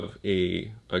have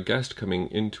a guest coming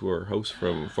into our house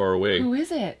from far away. Who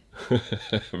is it?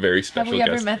 A very special Have we guest.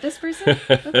 ever met this person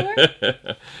before?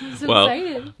 I'm so Well,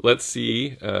 excited. let's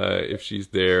see if she's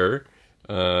there.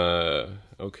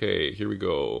 Okay, here we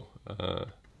go.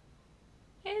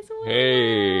 It's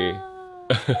Hey.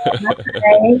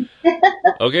 Right.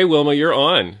 Okay, Wilma, you're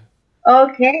on.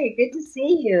 Okay, good to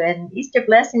see you, and Easter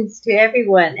blessings to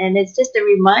everyone. And it's just a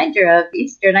reminder of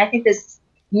Easter. And I think this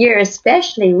year,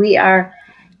 especially, we are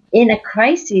in a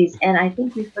crisis, and I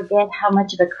think we forget how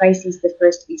much of a crisis the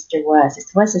first Easter was. It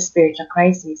was a spiritual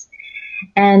crisis.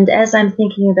 And as I'm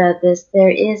thinking about this, there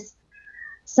is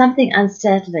something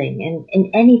unsettling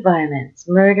in any violence,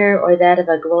 murder or that of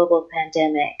a global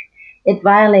pandemic. It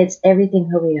violates everything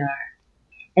who we are.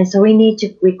 And so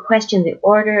we question the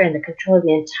order and the control of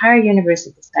the entire universe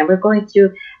at this time. We're going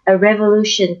through a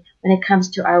revolution when it comes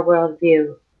to our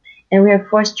worldview. And we are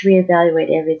forced to reevaluate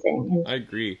everything. And I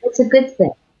agree. it's a good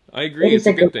thing. I agree. It It's is a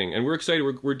a good good thing. And we're excited.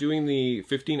 We're doing the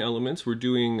 15 elements. We're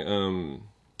doing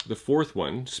the fourth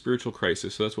one, spiritual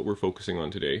crisis. So that's what we're focusing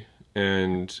on today.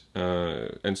 And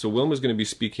so Wilma's going to be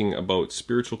speaking about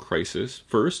spiritual crisis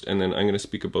first, and then I'm going to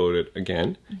speak about it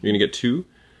again. You're going to get two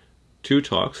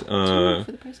talks. Two for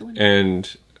the price of one.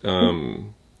 And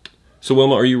so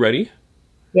Wilma, are you ready?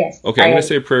 Yes. Okay, I'm going to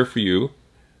say a prayer for you.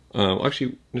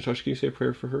 Actually, Natasha, can you say a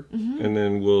prayer for her? And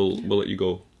then we'll let you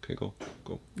go. Okay, go.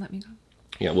 Let me go.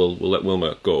 Yeah, we'll let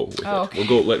Wilma go with Oh, it. okay.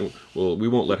 We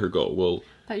won't let her go.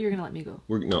 Thought you were gonna let me go.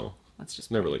 No. Let's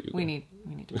just Never let you go. We need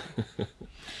to.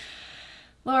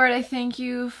 Lord, I thank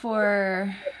you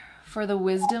for the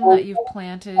wisdom that you've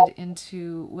planted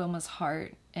into Wilma's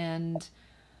heart and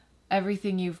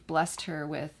everything you've blessed her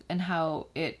with and how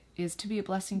it is to be a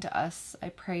blessing to us. I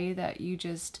pray that you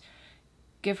just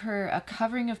give her a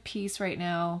covering of peace right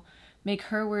now. Make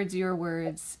her words your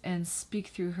words and speak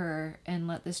through her, and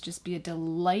let this just be a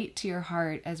delight to your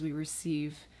heart as we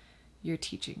receive your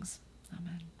teachings.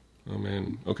 Amen.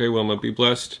 Amen. Okay, Wilma, be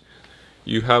blessed.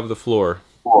 You have the floor.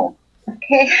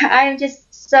 Okay, I'm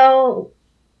just so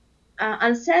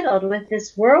unsettled with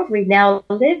this world we now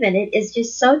live in. It is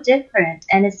just so different,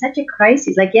 and it's such a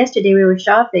crisis. Like yesterday, we were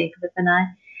shopping, Cliff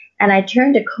and I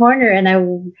turned a corner, and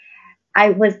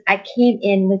I came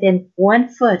in within 1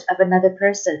 foot of another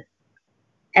person,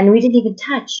 and we didn't even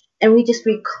touch, and we just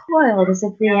recoiled as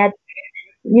if we had,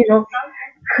 you know,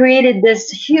 created this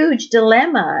huge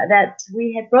dilemma that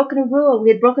we had broken a rule, we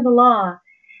had broken the law.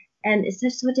 And it's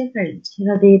just so different,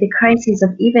 the crises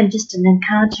of even just an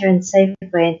encounter in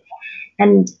Safeway.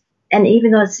 And even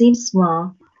though it seems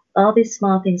small, all these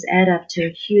small things add up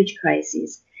to huge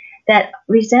crises that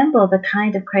resemble the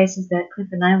kind of crisis that Cliff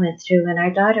and I went through when our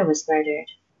daughter was murdered.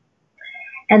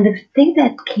 And the thing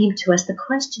that came to us, the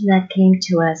question that came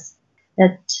to us,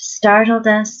 that startled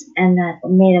us and that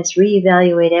made us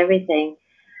reevaluate everything,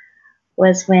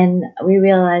 was when we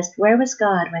realized, where was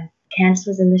God when Candace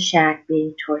was in the shack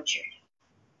being tortured?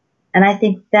 And I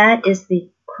think that is the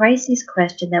crisis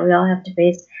question that we all have to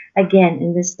face again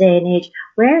in this day and age.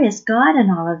 Where is God in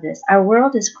all of this? Our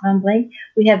world is crumbling.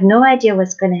 We have no idea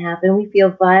what's going to happen. We feel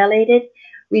violated.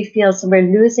 We feel we're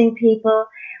losing people.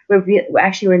 We're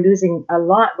losing a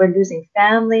lot. We're losing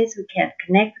families. We can't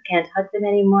connect. We can't hug them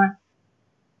anymore.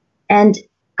 And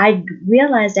I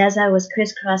realized as I was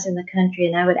crisscrossing the country,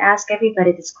 and I would ask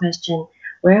everybody this question,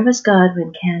 where was God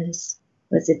when Candace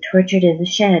was tortured in the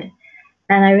shed?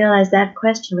 And I realized that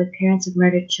question with parents of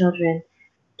murdered children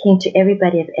came to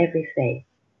everybody of every faith.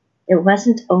 It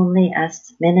wasn't only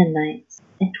us Mennonites.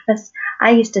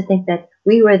 I used to think that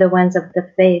we were the ones of the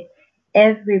faith.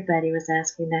 Everybody was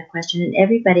asking that question, and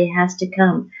everybody has to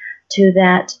come to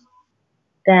that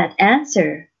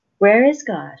answer. Where is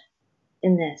God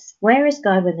in this? Where is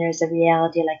God when there's a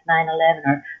reality like 9/11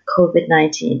 or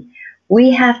COVID-19?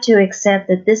 We have to accept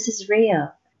that this is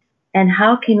real. And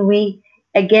how can we,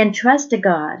 again, trust a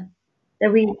God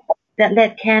that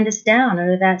let Candace down,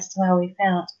 or that's how we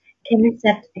felt? Can we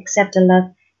accept a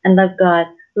love God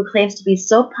who claims to be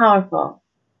so powerful,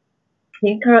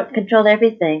 he can control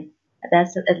everything?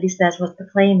 At least that's what the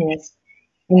claim is.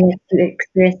 And we have to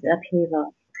experience the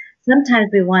upheaval. Sometimes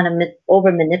we want to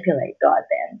over manipulate God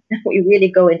then. We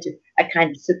really go into a kind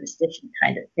of superstition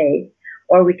kind of faith.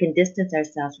 Or we can distance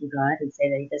ourselves from God and say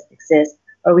that he doesn't exist.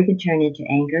 Or we can turn into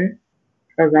anger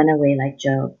or run away like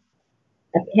Job.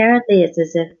 Apparently, it's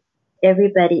as if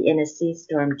everybody in a sea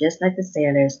storm, just like the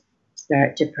sailors,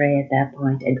 start to pray at that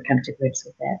point and come to grips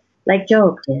with that. Like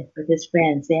Job did with his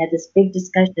friends. They had this big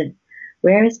discussion.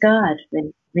 Where is God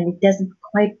when he doesn't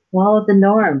quite follow the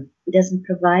norm? He doesn't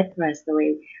provide for us the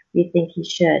way we think he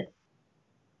should.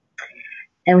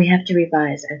 And we have to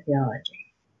revise our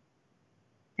theology.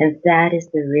 And that is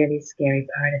the really scary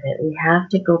part of it. We have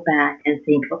to go back and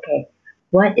think, okay,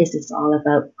 what is this all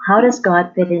about? How does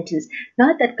God fit into this?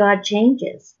 Not that God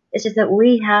changes. It's just that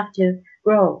we have to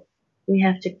grow. We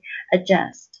have to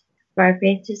adjust. For our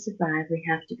faith to survive, we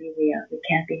have to be real. We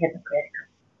can't be hypocritical.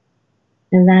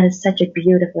 And that is such a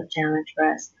beautiful challenge for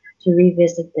us to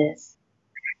revisit this.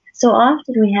 So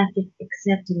often we have to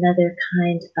accept another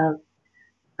kind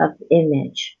of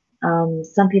image.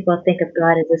 Some people think of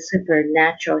God as a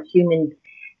supernatural human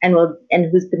and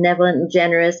who's benevolent and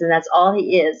generous, and that's all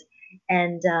he is.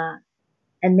 And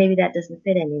maybe that doesn't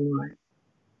fit anymore.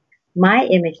 My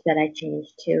image that I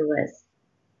changed to was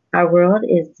our world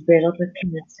is riddled with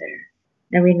cancer.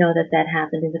 And we know that that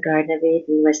happened in the Garden of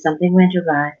Eden where something went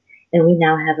awry and we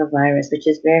now have a virus, which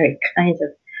is very kind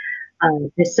of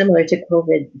similar to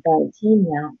COVID-19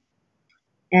 now.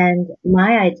 And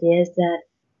my idea is that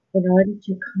in order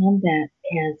to combat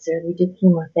cancer, we do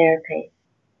chemotherapy.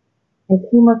 And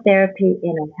chemotherapy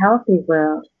in a healthy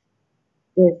world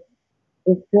is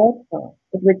dreadful.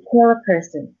 It would kill a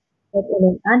person. But in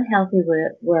an unhealthy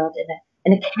world,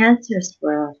 in a cancerous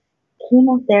world,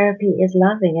 chemotherapy is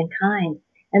loving and kind.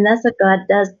 And that's what God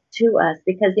does to us.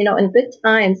 Because, in good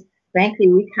times,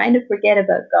 frankly, we kind of forget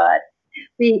about God.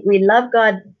 We love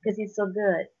God because he's so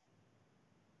good.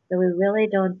 So we really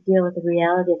don't deal with the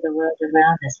reality of the world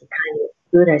around us. We kind of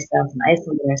exclude ourselves and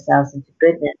isolate ourselves into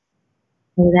goodness.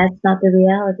 And that's not the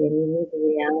reality. We need the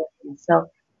reality. And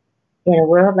so in a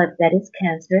world like that is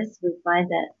cancerous, we find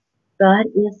that God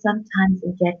is sometimes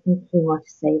injecting chemo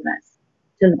to save us,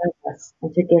 to love us,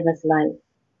 and to give us life.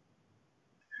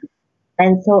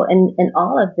 And so in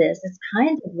all of this, it's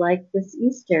kind of like this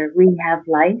Easter. We have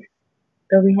life,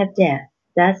 but we have death.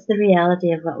 That's the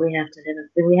reality of what we have to live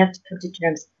with. We have to come to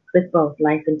terms with both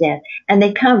life and death. And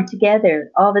they come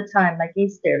together all the time, like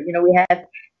Easter. We have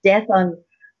death on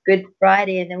Good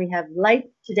Friday, and then we have life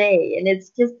today. And it's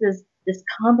just this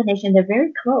combination. They're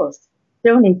very close.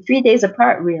 They're only 3 days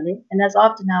apart, really. And that's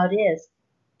often how it is.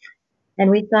 And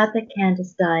we thought that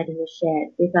Candace died in the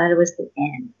shed. We thought it was the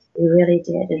end. We really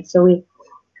did. And so we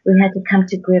had to come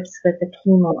to grips with the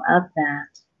chemo of that.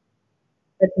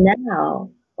 But now,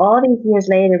 all these years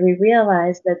later, we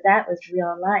realized that that was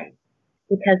real life.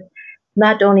 Because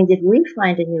not only did we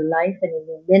find a new life and a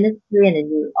new ministry and a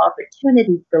new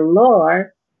opportunity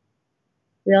galore,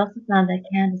 we also found that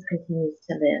Candace continues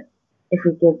to live if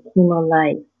we give chemo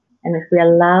life. And if we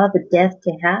allow the death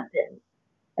to happen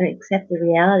and accept the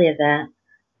reality of that,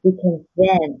 we can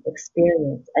then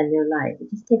experience a new life. It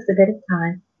just takes a bit of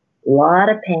time, a lot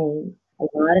of pain, a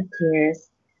lot of tears,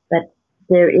 but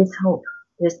there is hope.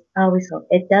 There's always hope.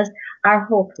 Our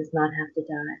hope does not have to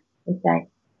die. In fact,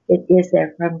 it is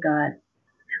there from God.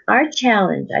 Our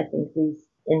challenge, I think,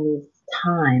 in this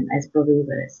time as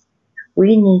believers,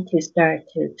 we need to start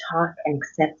to talk and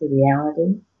accept the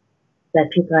reality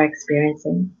that people are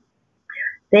experiencing.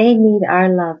 They need our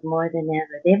love more than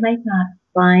ever. They might not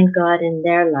find God in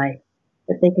their life,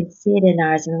 but they can see it in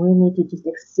ours, and we need to just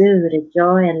exude a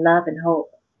joy and love and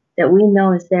hope that we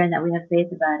know is there and that we have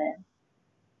faith about it.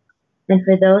 And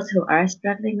for those who are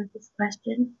struggling with this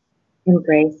question,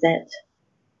 embrace it,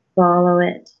 follow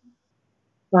it,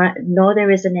 know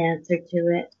there is an answer to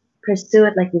it, pursue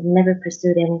it like you've never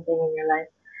pursued anything in your life,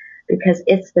 because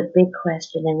it's the big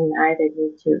question, and we either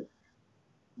need to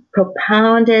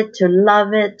propound it, to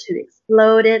love it, to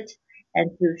explode it,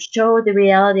 and to show the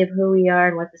reality of who we are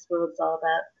and what this world's all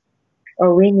about.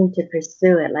 Or we need to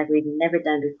pursue it like we've never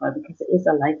done before, because it is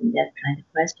a life and death kind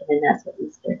of question, and that's what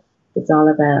Easter is all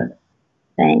about.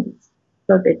 Thanks.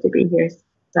 So good to be here,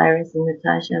 Cyrus and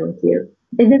Natasha, with you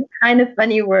in this kind of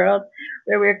funny world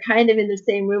where we're kind of in the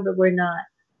same room, but we're not.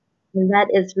 And that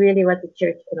is really what the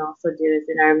church can also do, is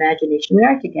in our imagination. We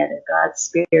are together. God's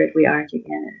Spirit, we are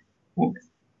together. Thanks.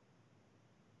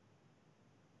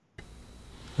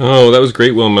 Oh, that was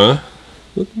great, Wilma.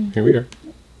 Here we are.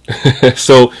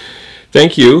 So,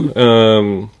 thank you,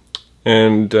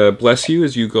 and bless you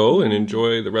as you go and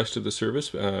enjoy the rest of the service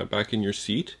back in your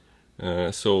seat.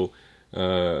 Yeah,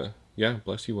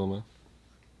 bless you, Wilma.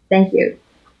 Thank you.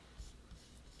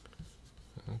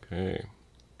 Okay.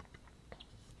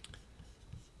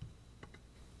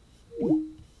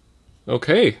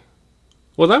 Okay.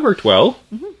 Well, that worked well.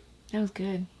 Mm-hmm. That was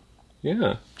good.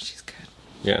 Yeah. She's good.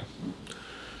 Yeah.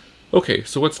 Okay,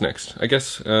 so what's next? I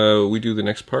guess we do the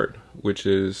next part, which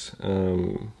is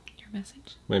your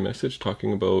message. My message,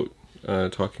 talking about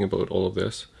all of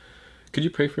this. Could you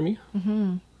pray for me?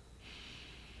 Mm-hmm.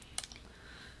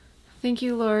 Thank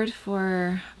you, Lord,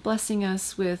 for blessing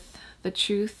us with the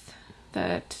truth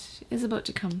that is about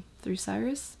to come through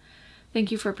Cyrus.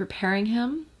 Thank you for preparing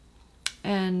him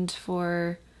and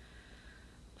for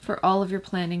all of your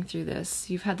planning through this.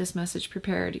 You've had this message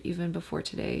prepared even before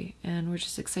today, and we're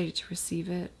just excited to receive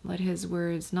it. Let his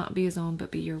words not be his own,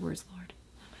 but be your words, Lord.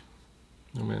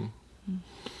 Amen.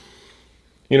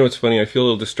 You know, it's funny. I feel a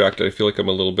little distracted. I feel like I'm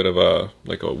a little bit of a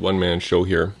one-man show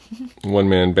here,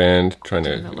 one-man band trying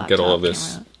to get all of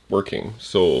this working.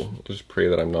 So I'll just pray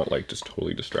that I'm not like just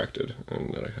totally distracted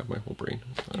and that I have my whole brain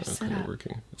kind of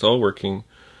working. It's all working.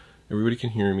 Everybody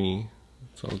can hear me.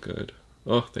 It's all good.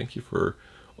 Oh, thank you for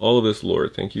all of this,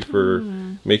 Lord. Thank you for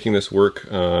making this work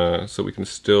so we can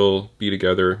still be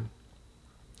together.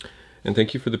 And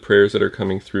thank you for the prayers that are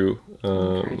coming through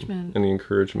and the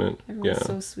encouragement. Everyone's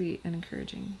so sweet and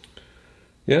encouraging.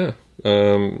 Yeah.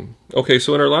 Okay,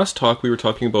 so in our last talk, we were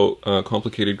talking about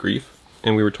complicated grief,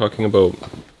 and we were talking about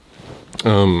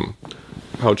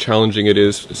how challenging it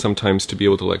is sometimes to be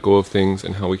able to let go of things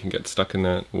and how we can get stuck in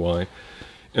that, why.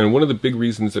 And one of the big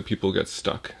reasons that people get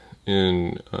stuck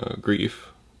in grief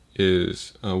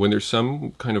is when there's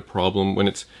some kind of problem, when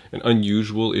it's an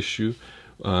unusual issue,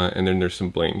 and then there's some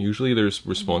blame. Usually there's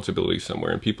responsibility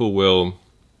somewhere, and people will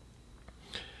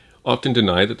often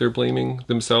deny that they're blaming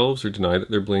themselves or deny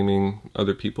that they're blaming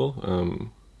other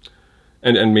people.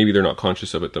 And maybe they're not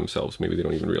conscious of it themselves. Maybe they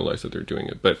don't even realize that they're doing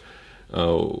it. But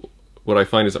what I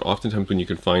find is that oftentimes when you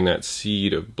can find that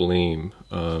seed of blame,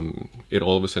 it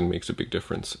all of a sudden makes a big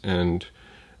difference. And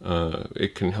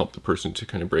it can help the person to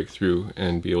kind of break through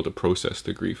and be able to process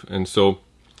the grief. And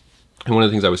one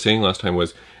of the things I was saying last time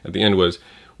was, at the end, was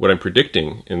what I'm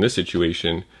predicting in this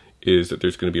situation is that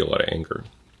there's going to be a lot of anger.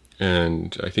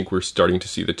 And I think we're starting to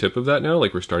see the tip of that now.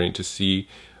 Like, we're starting to see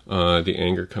the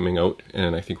anger coming out,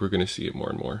 and I think we're going to see it more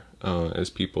and more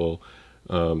as people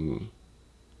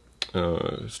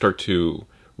start to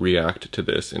react to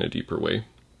this in a deeper way.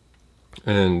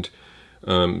 And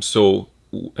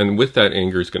and with that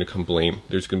anger is going to come blame.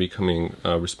 There's going to be coming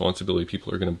responsibility.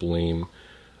 People are going to blame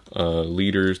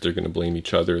leaders. They're going to blame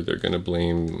each other. They're going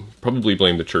to probably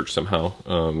blame the church somehow.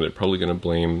 They're probably going to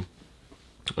blame,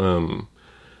 and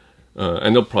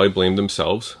they'll probably blame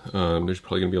themselves. There's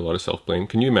probably going to be a lot of self-blame.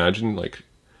 Can you imagine, like,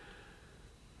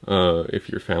 if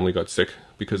your family got sick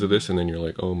because of this, and then you're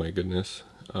like, oh my goodness,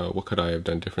 what could I have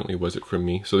done differently? Was it from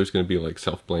me? So there's going to be like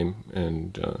self-blame,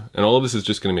 and all of this is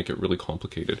just going to make it really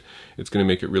complicated. It's going to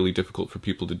make it really difficult for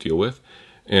people to deal with,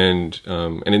 and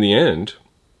in the end,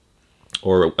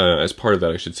 or as part of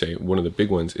that, I should say, one of the big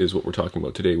ones is what we're talking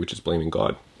about today, which is blaming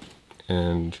God.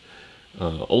 And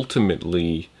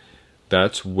ultimately,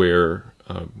 that's where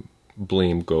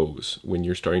blame goes. When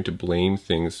you're starting to blame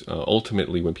things,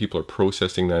 ultimately, when people are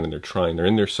processing that and they're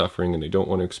in their suffering and they don't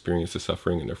want to experience the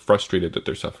suffering and they're frustrated that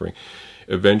they're suffering,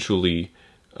 eventually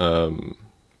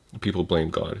people blame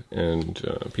God. And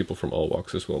people from all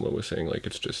walks, as Wilma was saying, like,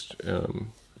 it's just,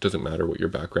 it doesn't matter what your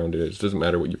background is. It doesn't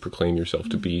matter what you proclaim yourself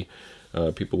to be.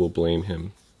 People will blame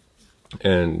him,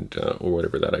 and or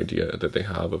whatever that idea that they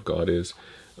have of God is.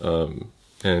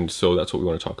 And so that's what we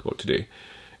want to talk about today.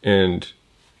 And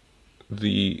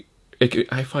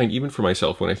I find, even for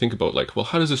myself, when I think about, like, well,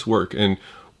 how does this work? And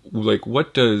like,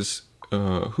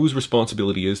 whose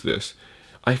responsibility is this?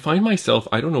 I find myself,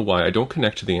 I don't know why, I don't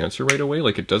connect to the answer right away.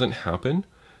 Like, it doesn't happen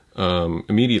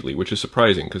immediately, which is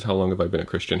surprising, because how long have I been a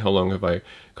Christian? How long have I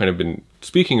kind of been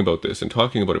speaking about this and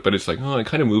talking about it? But it's like, I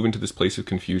kind of move into this place of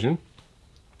confusion,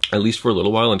 at least for a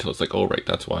little while, until it's like, oh, right,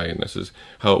 that's why, and this is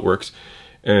how it works.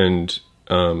 And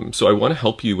so I want to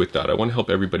help you with that. I want to help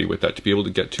everybody with that, to be able to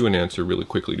get to an answer really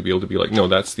quickly, to be able to be like, no,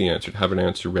 that's the answer, to have an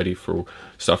answer ready for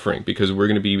suffering, because we're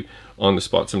going to be on the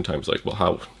spot sometimes, like, well,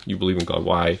 how, you believe in God?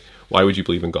 Why would you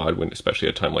believe in God when, especially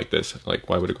at a time like this? Like,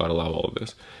 why would God allow all of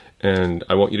this? And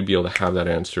I want you to be able to have that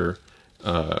answer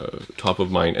top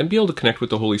of mind and be able to connect with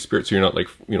the Holy Spirit, so you're not, like,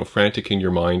 frantic in your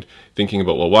mind thinking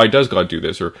about, well, why does God do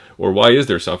this, or why is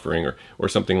there suffering, or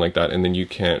something like that, and then you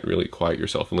can't really quiet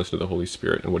yourself and listen to the Holy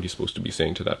Spirit and what he's supposed to be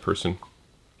saying to that person.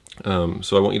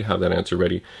 So I want you to have that answer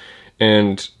ready.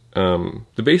 And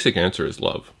the basic answer is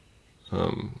love.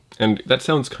 And that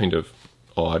sounds kind of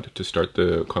odd to start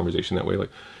the conversation that way.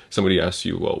 Like, somebody asks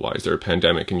you, well, why is there a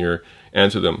pandemic? And you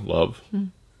answer them, love.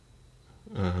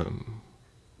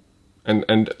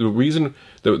 And the reason,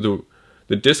 the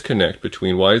disconnect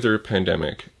between why is there a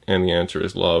pandemic and the answer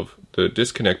is love, the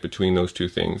disconnect between those two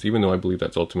things, even though I believe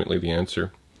that's ultimately the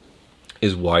answer,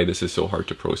 is why this is so hard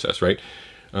to process, right?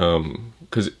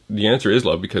 Because the answer is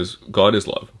love, because God is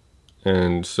love.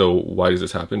 And so why does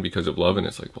this happen? Because of love. And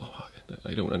it's like, well,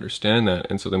 I don't understand that.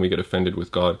 And so then we get offended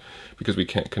with God because we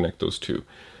can't connect those two,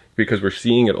 because we're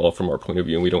seeing it all from our point of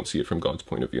view and we don't see it from God's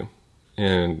point of view.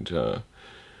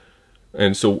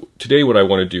 And so today what I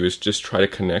want to do is just try to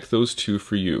connect those two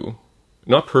for you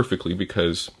not perfectly,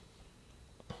 because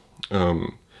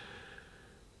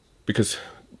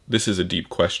this is a deep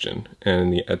question,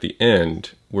 and at the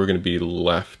end we're going to be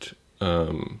left.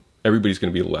 Everybody's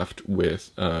going to be left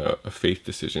with a faith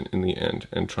decision in the end,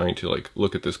 and trying to like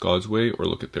look at this God's way or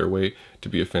look at their way, to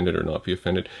be offended or not be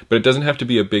offended. But it doesn't have to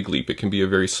be a big leap. It can be a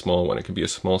very small one. It can be a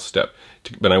small step.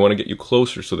 But I want to get you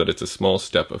closer so that it's a small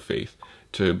step of faith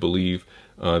to believe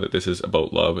that this is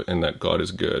about love and that God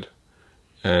is good,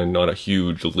 and not a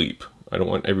huge leap. I don't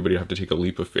want everybody to have to take a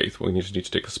leap of faith. We just need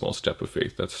to take a small step of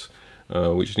faith.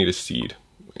 We just need a seed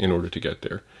in order to get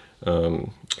there,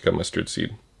 like a mustard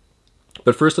seed.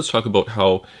 But first, let's talk about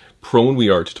how prone we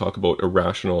are to talk about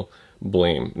irrational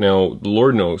blame. Now, the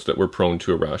Lord knows that we're prone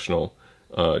to irrational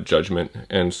judgment.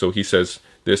 And so he says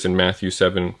this in Matthew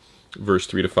 7, verse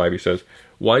 3 to 5. He says,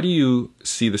 "Why do you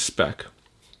see the speck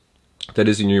that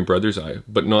is in your brother's eye,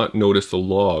 but not notice the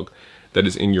log that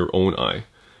is in your own eye?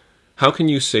 How can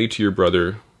you say to your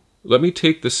brother, 'Let me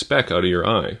take the speck out of your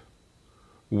eye,'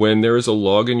 when there is a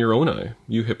log in your own eye,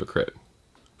 you hypocrite?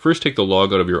 First take the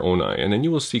log out of your own eye, and then you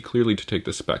will see clearly to take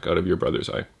the speck out of your brother's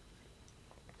eye."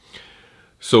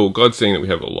 So God's saying that we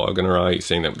have a log in our eye. He's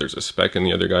saying that there's a speck in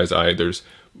the other guy's eye. There's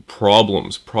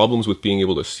problems with being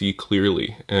able to see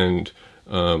clearly. And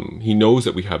he knows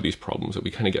that we have these problems, that we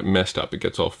kind of get messed up. It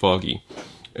gets all foggy.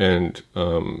 And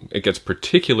it gets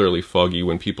particularly foggy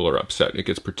when people are upset. It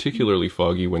gets particularly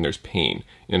foggy when there's pain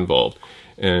involved.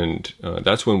 And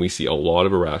that's when we see a lot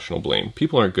of irrational blame.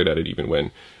 People aren't good at it even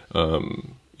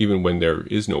when there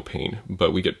is no pain,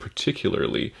 but we get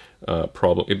particularly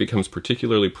it becomes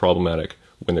particularly problematic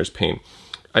when there's pain.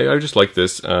 I just like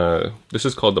this. This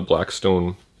is called the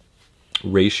Blackstone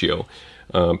ratio.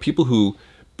 People who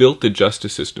built the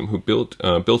justice system, who built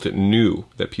it, knew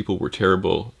that people were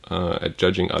terrible at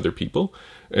judging other people,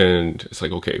 and it's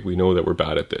like, okay, we know that we're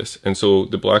bad at this. And so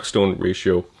the Blackstone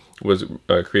ratio was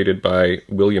created by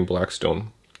William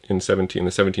Blackstone in the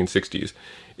 1760s.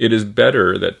 It is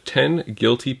better that 10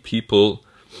 guilty people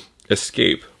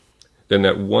escape than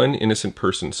that one innocent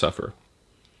person suffer.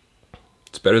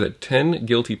 It's better that 10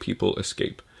 guilty people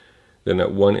escape than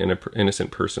that one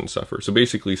innocent person suffer. So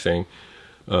basically saying,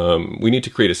 we need to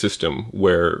create a system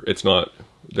where it's not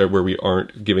there, where we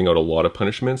aren't giving out a lot of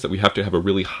punishments, that we have to have a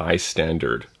really high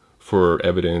standard for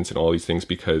evidence and all these things,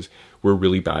 because we're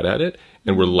really bad at it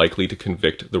and we're likely to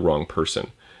convict the wrong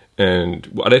person. And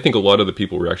what I think a lot of the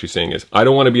people were actually saying is, I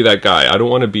don't want to be that guy. I don't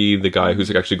want to be the guy who's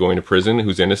actually going to prison,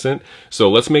 who's innocent. So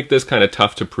let's make this kind of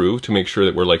tough to prove, to make sure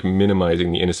that we're like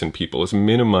minimizing the innocent people. Let's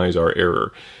minimize our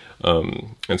error.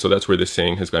 And so that's where this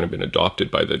saying has kind of been adopted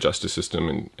by the justice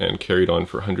system and carried on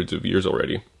for hundreds of years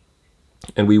already.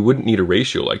 And we wouldn't need a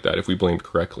ratio like that if we blamed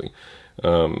correctly.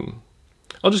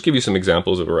 I'll just give you some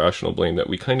examples of irrational blame that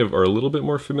we kind of are a little bit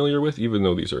more familiar with, even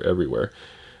though these are everywhere.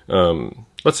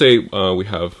 Let's say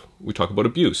we talk about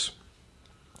abuse.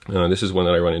 This is one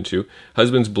that I run into.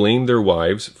 Husbands blame their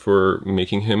wives for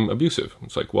making him abusive.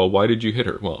 It's like, well, why did you hit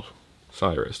her? Well,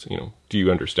 Cyrus, do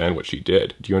you understand what she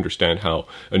did? Do you understand how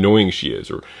annoying she is,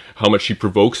 or how much she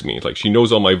provokes me? Like, she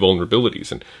knows all my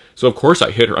vulnerabilities, and so of course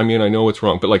I hit her. I mean, I know it's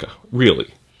wrong, but like,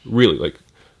 really, like,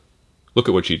 look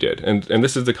at what she did. And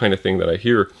this is the kind of thing that I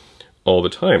hear all the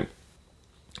time.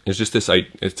 It's just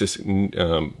this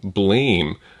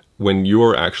blame when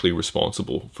you're actually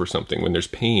responsible for something. When there's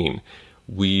pain,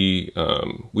 we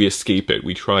escape it.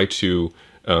 We try to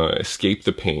escape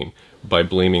the pain by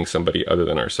blaming somebody other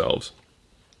than ourselves.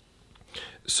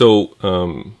 So,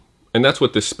 and that's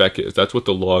what this speck is. That's what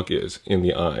the log is in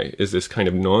the eye, is this kind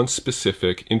of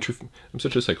non-specific, I'm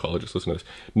such a psychologist, listen to this,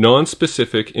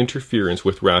 non-specific interference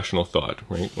with rational thought,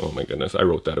 right? Oh my goodness, I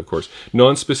wrote that, of course.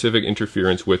 Non-specific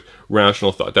interference with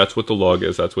rational thought. That's what the log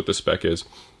is. That's what the speck is.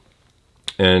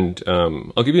 And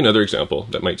I'll give you another example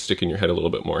that might stick in your head a little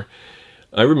bit more.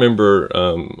 I remember,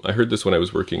 I heard this when I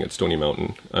was working at Stony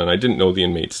Mountain, and I didn't know the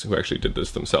inmates who actually did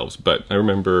this themselves, but I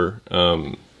remember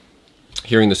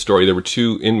hearing the story. There were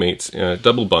two inmates,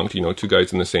 double bunked, two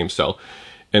guys in the same cell,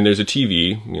 and there's a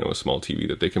TV, a small TV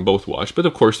that they can both watch, but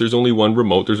of course there's only one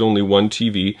remote, there's only one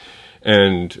TV,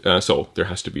 and so there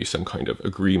has to be some kind of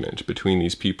agreement between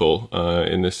these people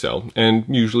in this cell, and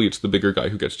usually it's the bigger guy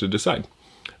who gets to decide,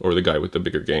 or the guy with the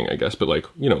bigger gang, I guess, but like,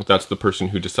 that's the person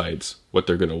who decides what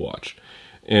they're going to watch.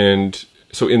 And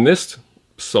so in this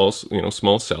cell,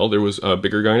 small cell, there was a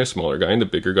bigger guy and a smaller guy, and the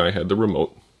bigger guy had the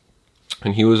remote,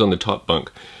 and he was on the top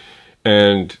bunk,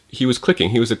 and he was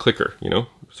clicking. He was a clicker,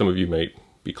 Some of you might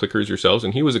be clickers yourselves,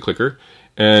 and he was a clicker,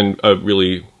 and a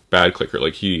really bad clicker.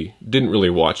 Like, he didn't really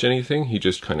watch anything. He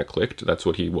just kind of clicked. That's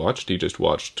what he watched. He just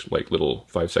watched like little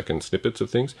 5-second snippets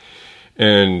of things.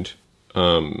 And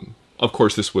Of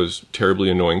course, this was terribly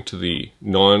annoying to the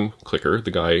non-clicker, the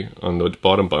guy on the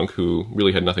bottom bunk who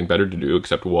really had nothing better to do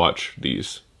except watch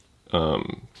these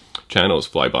channels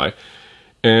fly by.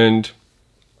 And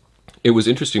it was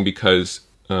interesting because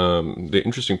the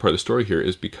interesting part of the story here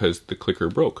is because the clicker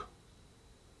broke.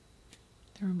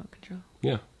 The remote control.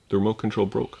 Yeah, the remote control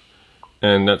broke.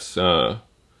 And that's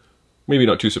maybe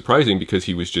not too surprising because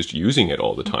he was just using it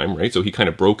all the time, right? So he kind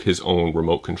of broke his own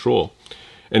remote control.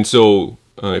 And so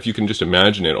if you can just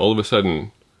imagine it, all of a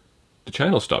sudden the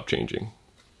channel stopped changing.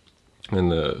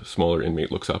 And the smaller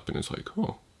inmate looks up and is like,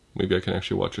 oh, maybe I can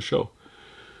actually watch a show.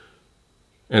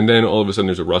 And then all of a sudden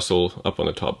there's a rustle up on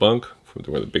the top bunk, from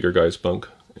where the bigger guy's bunk,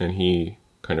 and he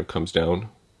kind of comes down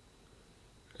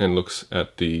and looks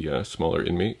at the smaller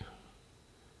inmate.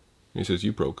 And he says,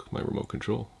 you broke my remote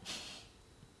control.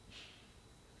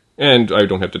 And I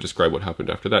don't have to describe what happened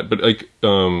after that, but like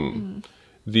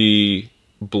the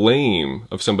blame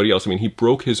of somebody else. I mean, he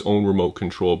broke his own remote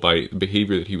control by the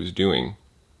behavior that he was doing.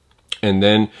 And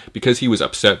then because he was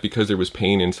upset, because there was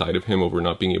pain inside of him over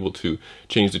not being able to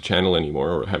change the channel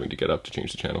anymore, or having to get up to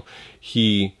change the channel,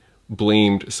 he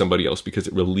blamed somebody else because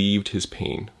it relieved his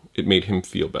pain. It made him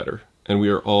feel better. And we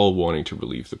are all wanting to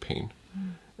relieve the pain.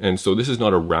 And so this is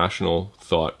not a rational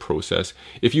thought process.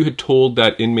 If you had told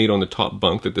that inmate on the top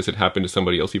bunk that this had happened to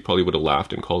somebody else, he probably would have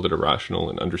laughed and called it irrational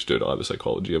and understood the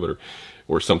psychology of it,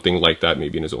 or something like that,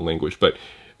 maybe in his own language. But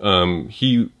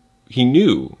he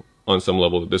knew on some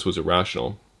level that this was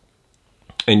irrational.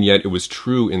 And yet it was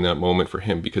true in that moment for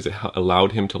him because it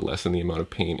allowed him to lessen the amount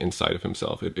of pain inside of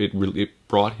himself. It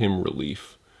brought him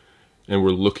relief. And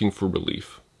we're looking for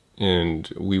relief. And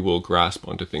we will grasp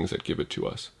onto things that give it to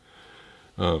us.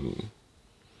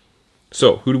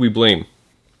 So who do we blame?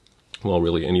 Well,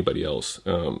 really anybody else.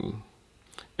 The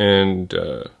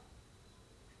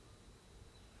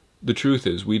truth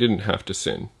is we didn't have to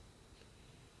sin.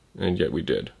 And yet we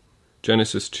did.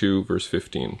 Genesis 2, verse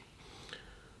 15.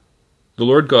 The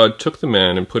Lord God took the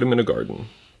man and put him in a garden,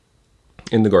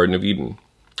 in the Garden of Eden,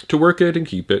 to work it and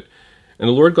keep it. And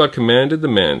the Lord God commanded the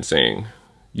man, saying,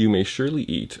 you may surely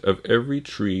eat of every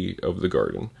tree of the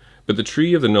garden, but the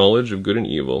tree of the knowledge of good and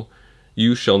evil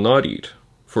you shall not eat,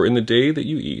 for in the day that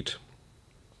you eat,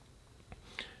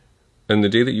 and the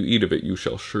day that you eat of it, you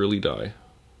shall surely die.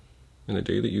 And the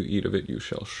day that you eat of it, you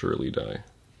shall surely die.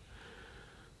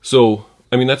 So,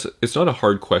 I mean, it's not a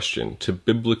hard question to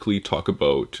biblically talk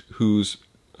about who's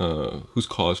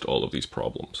caused all of these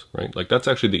problems, right? Like, that's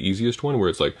actually the easiest one, where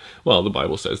it's like, well, the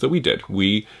Bible says that we did.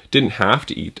 We didn't have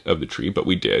to eat of the tree, but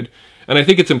we did. And I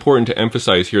think it's important to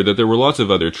emphasize here that there were lots of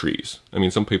other trees. I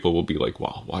mean, some people will be like,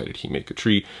 wow, why did he make a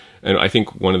tree? And I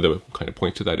think one of the kind of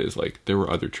points to that is, like, there were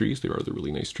other trees. There were other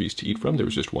really nice trees to eat from. There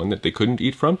was just one that they couldn't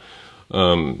eat from.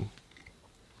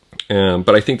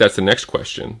 But I think that's the next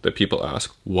question that people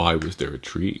ask. Why was there a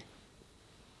tree?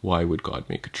 Why would God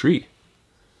make a tree?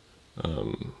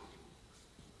 And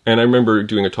I remember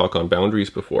doing a talk on boundaries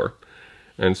before.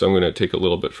 And so I'm going to take a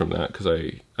little bit from that because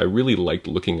I really liked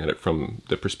looking at it from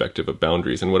the perspective of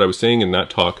boundaries. And what I was saying in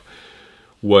that talk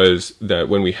was that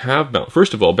when we have,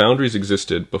 first of all, boundaries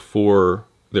existed before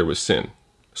there was sin.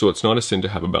 So it's not a sin to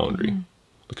have a boundary.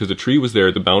 Because the tree was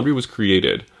there, the boundary was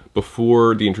created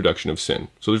before the introduction of sin.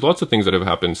 So there's lots of things that have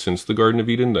happened since the Garden of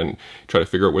Eden, then try to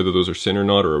figure out whether those are sin or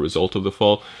not, or a result of the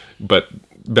fall. But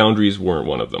boundaries weren't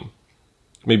one of them.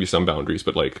 Maybe some boundaries,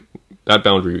 but like that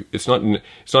boundary, it's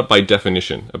not by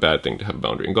definition a bad thing to have a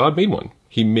boundary. And God made one.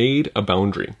 He made a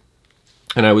boundary.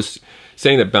 And I was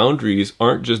saying that boundaries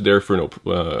aren't just there for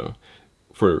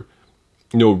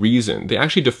no reason. They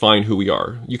actually define who we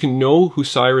are. You can know who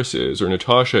Cyrus is, or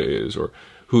Natasha is, or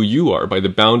who you are by the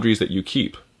boundaries that you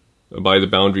keep, by the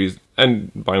boundaries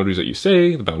that you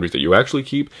say, the boundaries that you actually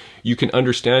keep. You can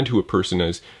understand who a person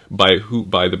is by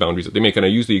the boundaries that they make. And I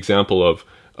use the example of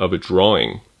a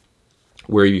drawing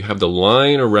where you have the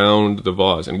line around the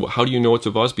vase. And how do you know it's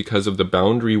a vase? Because of the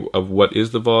boundary of what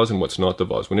is the vase and what's not the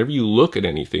vase. Whenever you look at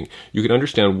anything, you can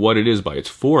understand what it is by its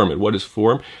form. And what is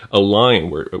form? A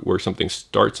line where something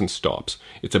starts and stops.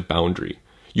 It's a boundary.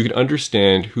 You can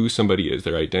understand who somebody is,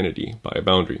 their identity, by a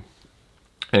boundary.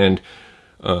 And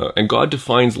God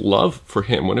defines love for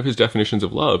him. One of his definitions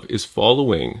of love is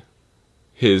following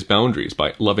his boundaries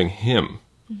by loving him.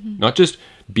 Not just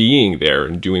being there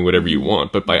and doing whatever you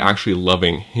want, but by actually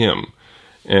loving him.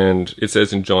 And it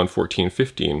says in John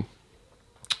 14:15,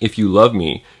 if you love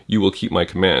me, you will keep my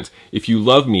commands. If you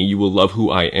love me, you will love who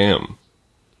I am.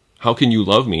 How can you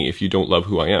love me if you don't love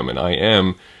who I am? And I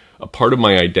am, a part of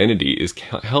my identity is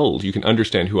held. You can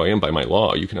understand who I am by my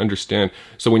law. You can understand.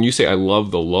 So when you say I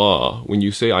love the law, when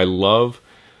you say I love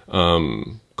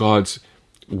God's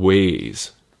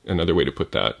ways, another way to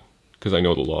put that, because I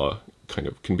know the law kind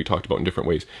of can be talked about in different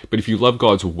ways. But if you love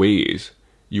God's ways,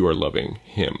 you are loving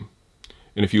him.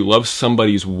 And if you love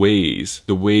somebody's ways,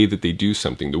 the way that they do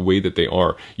something, the way that they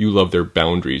are, you love their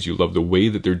boundaries, you love the way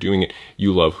that they're doing it,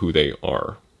 you love who they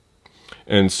are.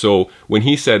 And so when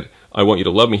he said, I want you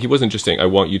to love me, he wasn't just saying, I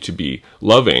want you to be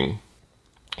loving.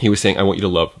 He was saying, I want you to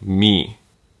love me.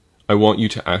 I want you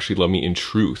to actually love me in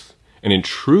truth. And in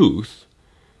truth,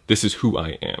 this is who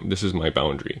I am. This is my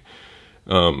boundary.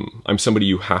 I'm somebody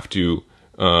you have to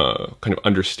kind of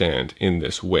understand in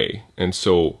this way. And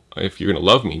so if you're going to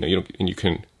love me, and you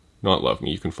can not love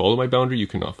me. You can follow my boundary, you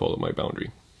cannot follow my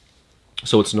boundary.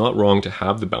 So it's not wrong to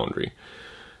have the boundary.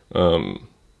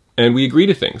 And we agree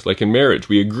to things, like in marriage,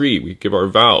 we agree, we give our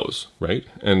vows, right?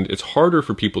 And it's harder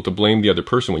for people to blame the other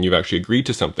person when you've actually agreed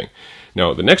to something.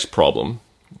 Now, the next problem,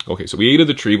 okay, so we ate of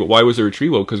the tree, but why was there a tree?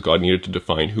 Well, because God needed to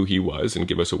define who he was and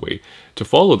give us a way to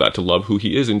follow that, to love who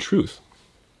he is in truth.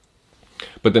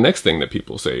 But the next thing that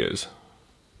people say is,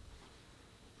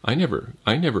 I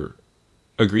never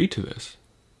agreed to this.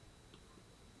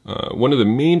 One of the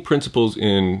main principles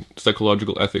in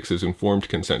psychological ethics is informed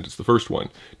consent. It's the first one.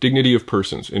 Dignity of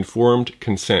persons. Informed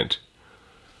consent.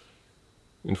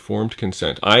 Informed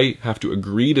consent. I have to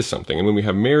agree to something. And when we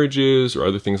have marriages or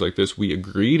other things like this, we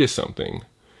agree to something.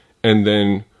 And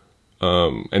then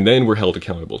we're held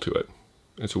accountable to it.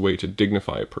 It's a way to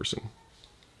dignify a person.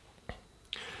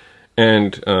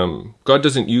 And God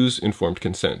doesn't use informed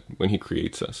consent when he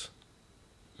creates us.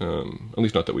 At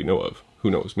least not that we know of.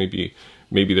 Who knows? Maybe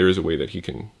there is a way that he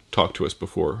can talk to us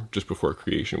just before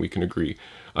creation. We can agree.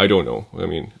 I don't know. I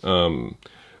mean,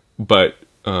 but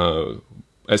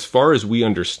as far as we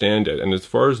understand it, and as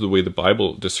far as the way the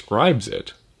Bible describes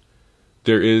it,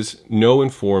 there is no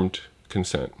informed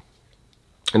consent.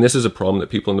 And this is a problem that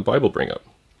people in the Bible bring up.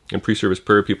 In pre-service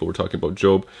prayer, people were talking about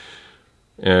Job,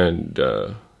 and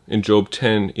in Job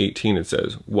 10:18 it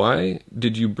says, "Why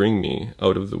did you bring me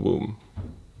out of the womb?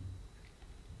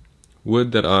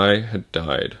 Would that I had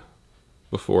died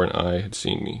before an eye had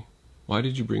seen me." Why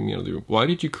did you bring me out of the womb? Why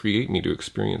did you create me to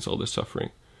experience all this suffering?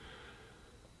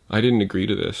 I didn't agree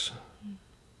to this.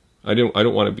 I don't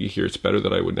want to be here. It's better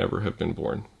that I would never have been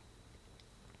born.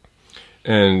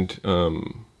 And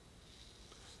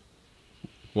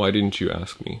why didn't you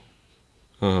ask me?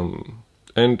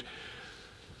 And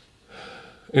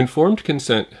informed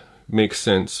consent makes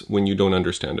sense when you don't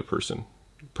understand a person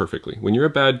perfectly. When you're a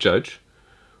bad judge,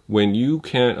 when you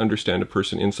can't understand a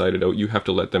person inside and out, you have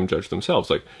to let them judge themselves.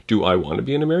 Like, do I want to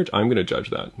be in a marriage? I'm going to judge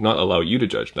that, not allow you to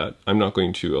judge that. I'm not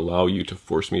going to allow you to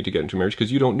force me to get into marriage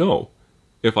because you don't know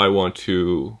if I want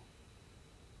to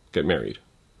get married.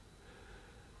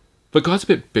 But God's a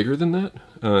bit bigger than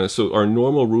that. So our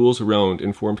normal rules around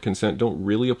informed consent don't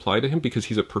really apply to him because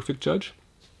he's a perfect judge.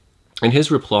 And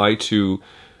his reply to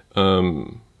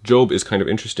Job is kind of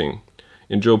interesting.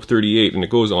 In Job 38, and it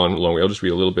goes on a long way, I'll just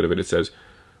read a little bit of it. It says,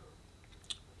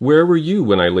 "Where were you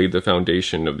when I laid the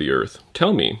foundation of the earth?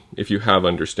 Tell me, if you have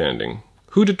understanding.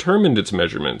 Who determined its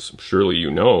measurements? Surely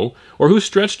you know. Or who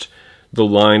stretched the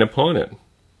line upon it?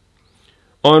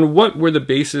 On what were the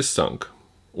bases sunk?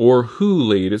 Or who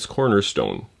laid its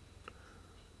cornerstone?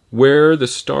 Where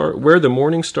the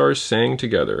morning stars sang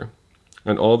together,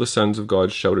 and all the sons of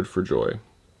God shouted for joy."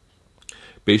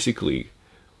 Basically,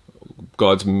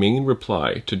 God's main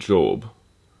reply to Job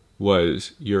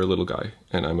was, "You're a little guy,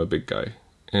 and I'm a big guy.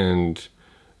 And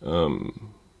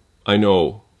I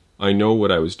know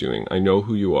what I was doing. I know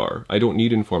who you are. I don't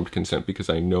need informed consent because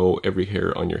I know every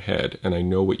hair on your head, and I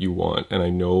know what you want, and I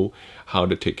know how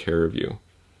to take care of you.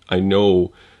 I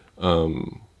know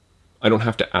I don't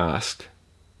have to ask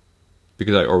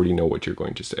because I already know what you're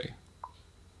going to say."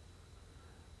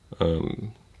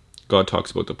 God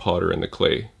talks about the potter and the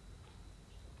clay.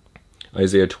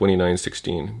 Isaiah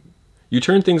 29:16. "You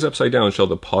turn things upside down. Shall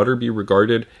the potter be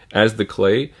regarded as the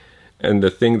clay, and the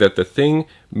thing that the thing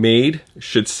made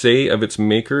should say of its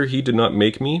maker, he did not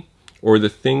make me? Or the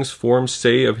thing's form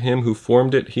say of him who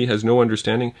formed it, he has no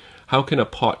understanding?" How can a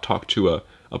pot talk to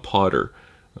a potter?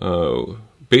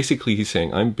 Basically, he's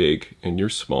saying, I'm big and you're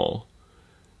small,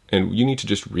 and you need to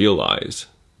just realize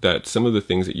that some of the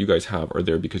things that you guys have are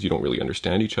there because you don't really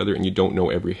understand each other and you don't know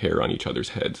every hair on each other's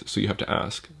heads. So you have to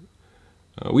ask.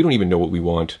 We don't even know what we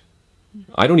want.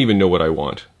 I don't even know what I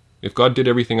want. If God did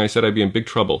everything I said, I'd be in big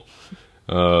trouble.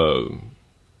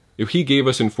 If he gave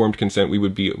us informed consent, we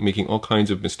would be making all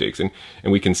kinds of mistakes. And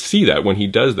we can see that when he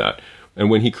does that. And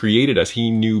when he created us,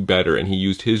 he knew better and he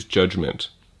used his judgment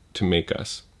to make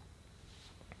us.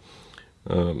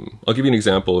 I'll give you an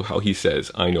example of how he says,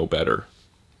 I know better.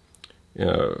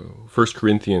 1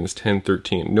 Corinthians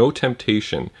 10:13. "No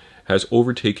temptation has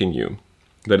overtaken you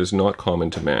that is not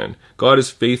common to man. God is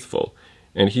faithful,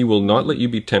 and he will not let you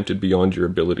be tempted beyond your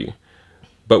ability.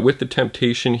 But with the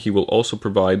temptation, he will also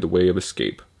provide the way of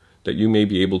escape, that you may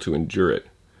be able to endure it.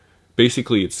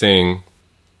 Basically, it's saying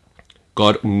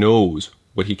God knows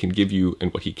what he can give you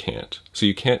and what he can't. So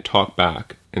you can't talk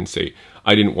back and say,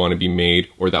 I didn't want to be made,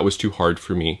 or that was too hard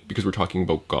for me, because we're talking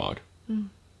about God.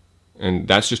 And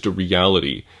that's just a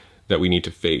reality that we need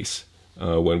to face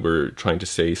when we're trying to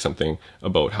say something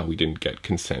about how we didn't get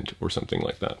consent or something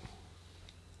like that.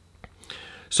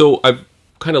 So I've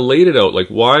kind of laid it out, like,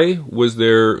 why was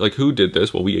there, like, who did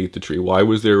this? Well, we ate the tree. Why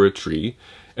was there a tree?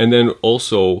 And then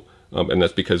also, and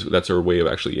that's because that's our way of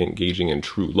actually engaging in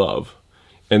true love.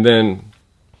 And then,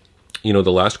 you know,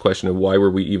 the last question of why were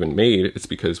we even made? It's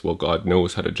because, well, God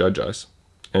knows how to judge us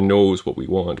and knows what we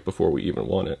want before we even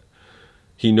want it.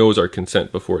 He knows our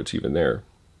consent before it's even there.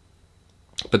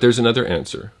 But there's another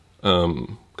answer.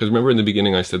 Because remember in the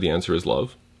beginning I said the answer is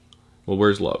love? Well,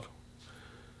 where's love?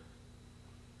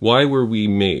 Why were we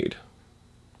made?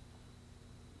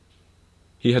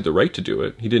 He had the right to do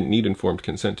it. He didn't need informed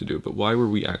consent to do it. But why were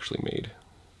we actually made?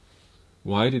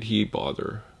 Why did he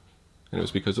bother? And it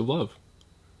was because of love.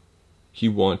 He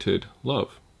wanted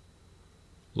love.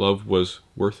 Love was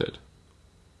worth it.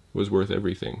 Was worth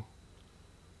everything.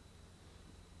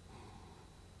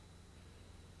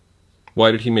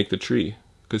 Why did he make the tree?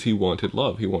 Because he wanted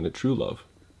love. He wanted true love.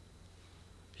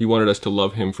 He wanted us to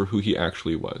love him for who he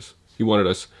actually was. He wanted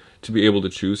us to be able to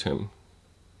choose him.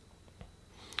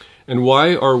 And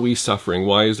why are we suffering?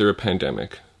 Why is there a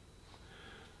pandemic?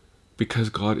 Because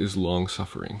God is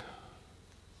long-suffering.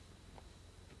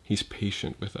 He's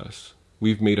patient with us.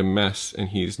 We've made a mess and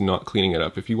he's not cleaning it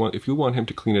up. If you want him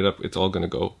to clean it up, it's all going to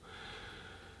go.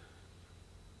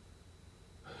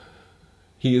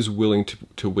 He is willing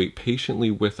to wait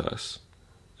patiently with us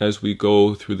as we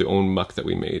go through the own muck that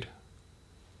we made.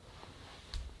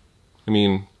 I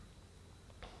mean,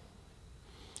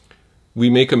 we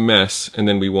make a mess and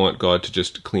then we want God to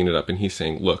just clean it up. And he's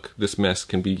saying, look, this mess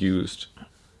can be used.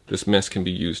 This mess can be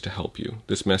used to help you.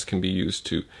 This mess can be used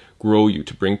to grow you,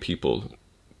 to bring people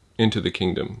into the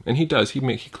kingdom. And he does. He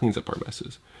cleans up our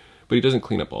messes. But he doesn't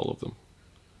clean up all of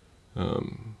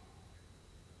them.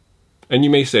 And you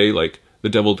may say, like, the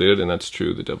devil did it, and that's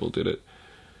true, the devil did it.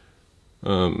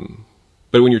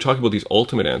 But when you're talking about these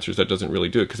ultimate answers, that doesn't really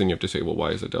do it, because then you have to say, well,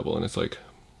 why is the devil? And it's like,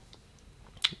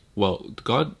 well,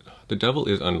 the devil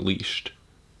is unleashed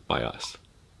by us.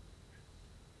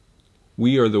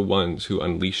 We are the ones who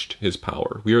unleashed his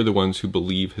power. We are the ones who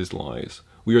believe his lies.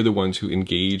 We are the ones who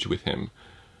engage with him.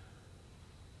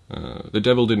 The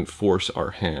devil didn't force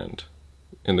our hand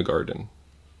in the garden.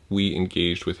 We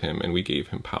engaged with him and we gave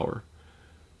him power.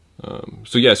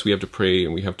 So yes, we have to pray,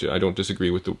 and I don't disagree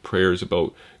with the prayers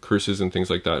about curses and things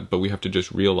like that, but we have to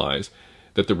just realize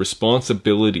that the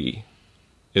responsibility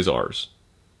is ours,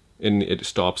 and it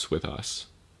stops with us.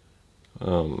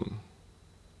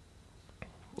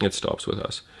 It stops with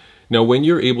us. Now, when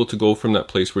you're able to go from that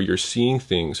place where you're seeing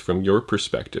things from your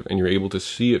perspective, and you're able to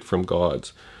see it from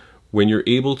God's, when you're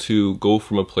able to go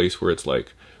from a place where it's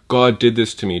like, God did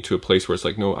this to me, to a place where it's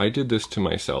like, no, I did this to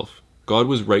myself. God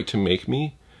was right to make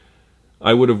me.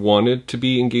 I would have wanted to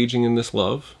be engaging in this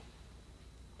love.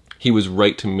 He was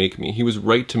right to make me. He was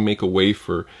right to make a way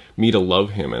for me to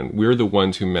love him. And we're the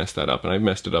ones who messed that up. And I've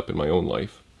messed it up in my own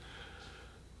life.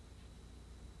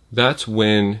 That's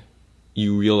when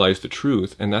you realize the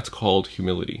truth. And that's called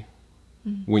humility.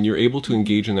 Mm-hmm. When you're able to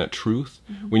engage in that truth,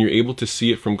 when you're able to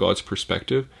see it from God's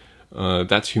perspective,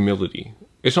 that's humility.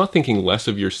 It's not thinking less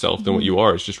of yourself than what you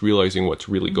are. It's just realizing what's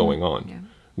really going on. Yeah.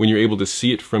 When you're able to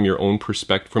see it from your own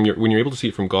perspective, when you're able to see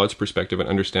it from God's perspective and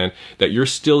understand that you're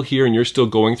still here and you're still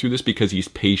going through this because he's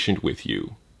patient with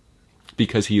you.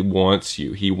 Because he wants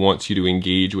you. He wants you to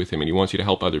engage with him, and he wants you to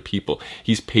help other people.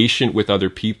 He's patient with other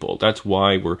people. That's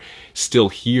why we're still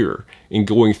here and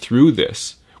going through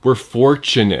this. We're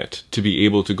fortunate to be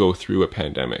able to go through a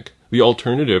pandemic. The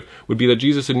alternative would be that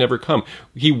Jesus had never come.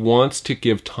 He wants to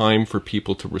give time for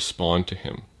people to respond to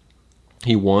him.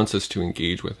 He wants us to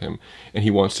engage with him, and he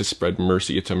wants to spread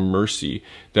mercy. It's a mercy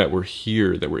that we're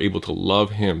here, that we're able to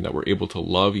love him, that we're able to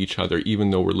love each other, even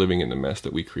though we're living in the mess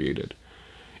that we created.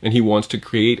 And he wants to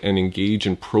create and engage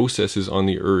in processes on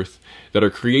the earth that are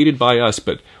created by us,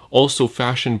 but also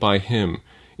fashioned by him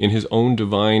in his own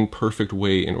divine, perfect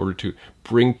way in order to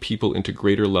bring people into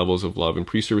greater levels of love. In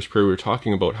pre-service prayer, we were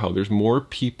talking about how there's more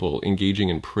people engaging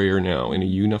in prayer now in a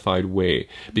unified way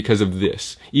because of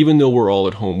this. Even though we're all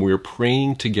at home, we're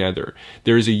praying together.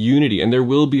 There is a unity, and there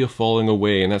will be a falling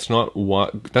away, and that's not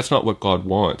what God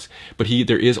wants. But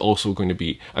there is also going to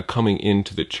be a coming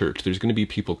into the church. There's going to be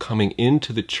people coming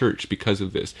into the church because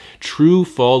of this. True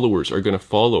followers are going to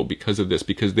follow because of this,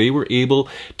 because they were able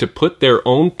to put their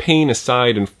own pain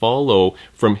aside and follow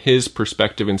from his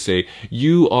perspective and say,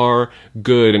 you are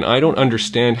good, and I don't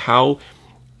understand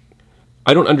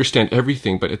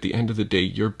everything, but at the end of the day,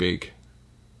 you're big,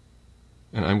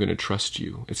 and I'm going to trust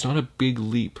you. It's not a big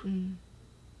leap,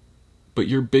 but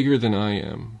you're bigger than I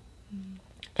am,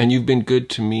 and you've been good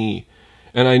to me,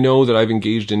 and I know that I've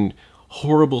engaged in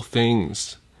horrible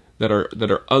things that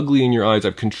are ugly in your eyes.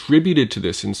 I've contributed to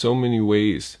this in so many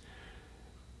ways,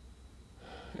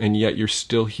 and yet you're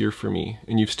still here for me,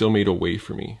 and you've still made a way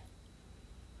for me.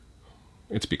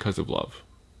 It's because of love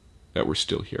that we're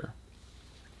still here.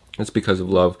 It's because of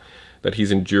love that he's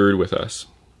endured with us.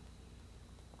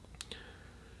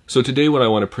 So today what I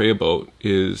want to pray about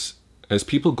is, as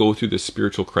people go through this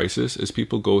spiritual crisis, as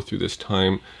people go through this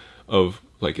time of,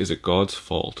 like, is it God's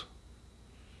fault?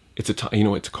 It's a time,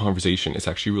 it's a conversation. It's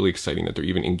actually really exciting that they're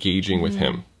even engaging with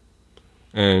him.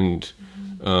 And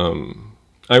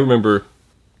I remember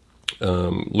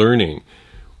learning,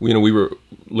 we were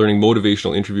learning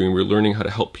motivational interviewing. We were learning how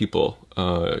to help people,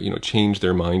 change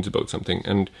their minds about something.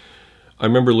 And I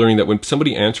remember learning that when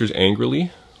somebody answers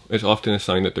angrily, it's often a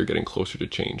sign that they're getting closer to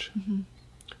change.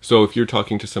 So if you're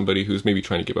talking to somebody who's maybe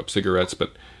trying to give up cigarettes,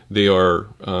 but they are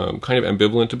kind of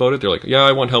ambivalent about it, they're like, yeah,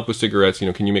 I want help with cigarettes.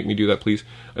 Can you make me do that, please?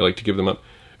 I like to give them up.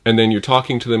 And then you're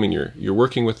talking to them and you're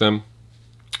working with them.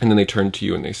 And then they turn to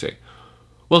you and they say,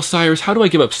 well, Cyrus, how do I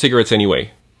give up cigarettes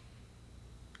anyway?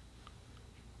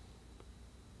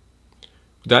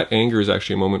 That anger is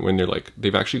actually a moment when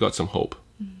they've actually got some hope.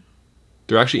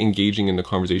 They're actually engaging in the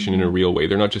conversation in a real way.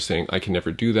 They're not just saying, I can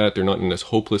never do that. They're not in this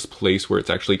hopeless place where it's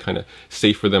actually kind of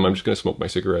safe for them. I'm just going to smoke my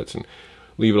cigarettes and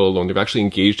leave it all alone. They've actually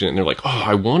engaged in it, and they're like, oh,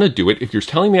 I want to do it. If you're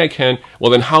telling me I can,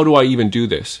 well, then how do I even do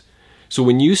this? So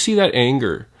when you see that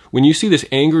anger, when you see this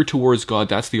anger towards God,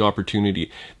 that's the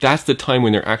opportunity. That's the time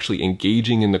when they're actually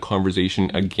engaging in the conversation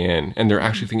again. And they're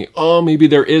actually thinking, oh, maybe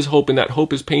there is hope, and that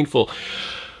hope is painful.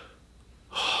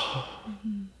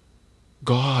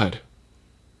 God,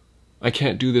 I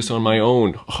can't do this on my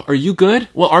own. Are you good?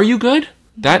 Well, are you good?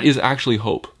 That is actually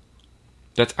hope.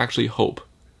 That's actually hope.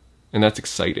 And that's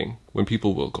exciting when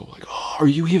people will go like, oh, are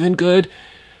you even good?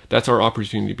 That's our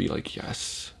opportunity to be like,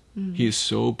 yes, he is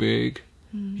so big.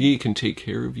 He can take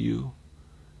care of you.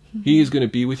 He is going to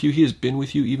be with you. He has been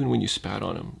with you even when you spat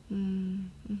on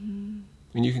him.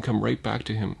 And you can come right back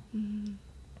to him.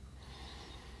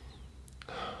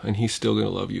 And he's still going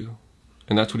to love you.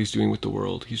 And that's what he's doing with the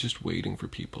world. He's just waiting for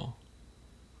people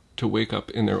to wake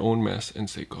up in their own mess and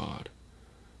say, God,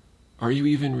 are you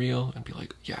even real? And be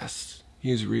like, yes,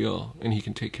 he is real, and he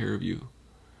can take care of you.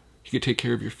 He can take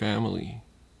care of your family.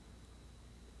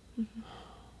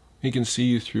 He can see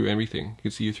you through everything. He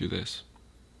can see you through this.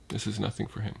 This is nothing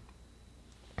for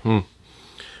him.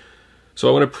 So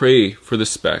I want to pray for the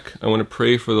speck. I want to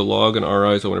pray for the log in our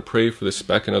eyes. I want to pray for the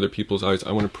speck in other people's eyes.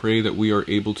 I want to pray that we are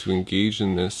able to engage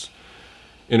in this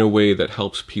in a way that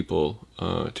helps people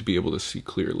to be able to see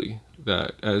clearly,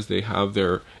 that as they have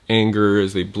their anger,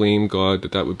 as they blame God,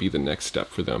 that would be the next step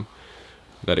for them.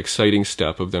 That exciting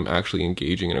step of them actually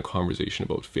engaging in a conversation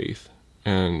about faith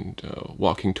and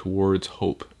walking towards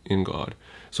hope in God.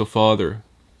 So Father,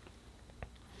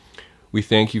 we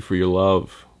thank you for your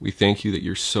love. We thank you that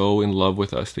you're so in love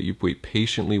with us, that you wait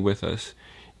patiently with us,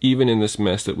 even in this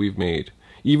mess that we've made.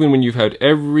 Even when you've had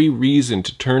every reason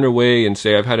to turn away and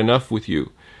say, I've had enough with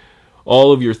you.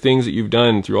 All of your things that you've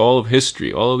done through all of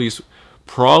history, all of these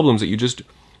problems that you just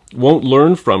won't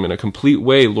learn from in a complete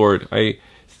way, Lord, I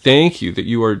thank you that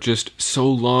you are just so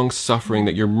long-suffering,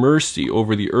 that your mercy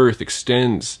over the earth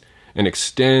extends and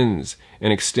extends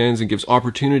and extends and gives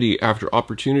opportunity after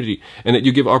opportunity, and that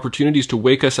you give opportunities to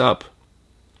wake us up.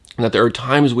 And that there are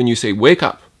times when you say, wake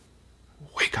up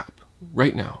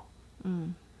right now.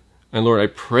 And Lord, I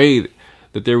pray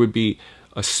that there would be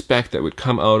a speck that would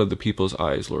come out of the people's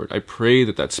eyes, Lord. I pray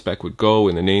that speck would go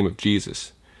in the name of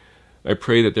Jesus. I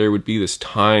pray that there would be this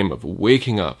time of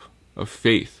waking up, of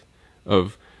faith,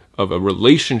 of a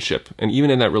relationship. And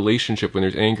even in that relationship, when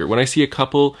there's anger, when I see a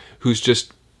couple who's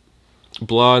just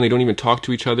blah and they don't even talk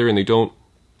to each other and they don't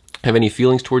have any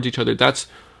feelings towards each other, that's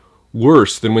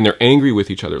worse than when they're angry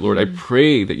with each other. Lord, I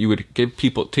pray that you would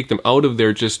take them out of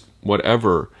their just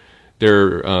whatever,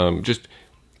 their just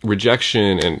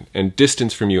rejection and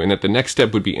distance from you, and that the next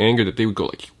step would be anger, that they would go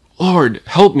like, Lord,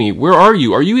 help me. Where are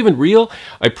you? Are you even real?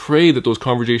 I pray that those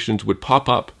conversations would pop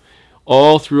up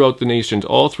all throughout the nations,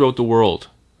 all throughout the world,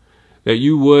 that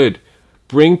you would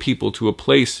bring people to a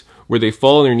place where they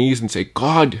fall on their knees and say,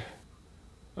 God,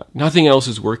 nothing else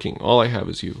is working. All I have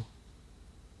is you.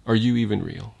 Are you even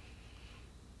real?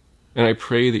 And I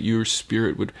pray that your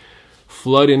Spirit would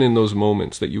flood in those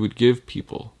moments, that you would give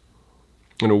people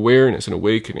an awareness, an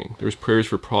awakening. There's prayers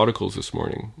for prodigals this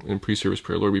morning in pre-service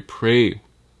prayer. Lord, we pray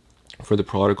for the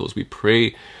prodigals. We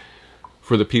pray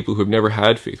for the people who have never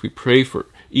had faith. We pray for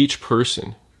each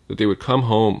person, that they would come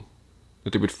home,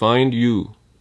 that they would find you,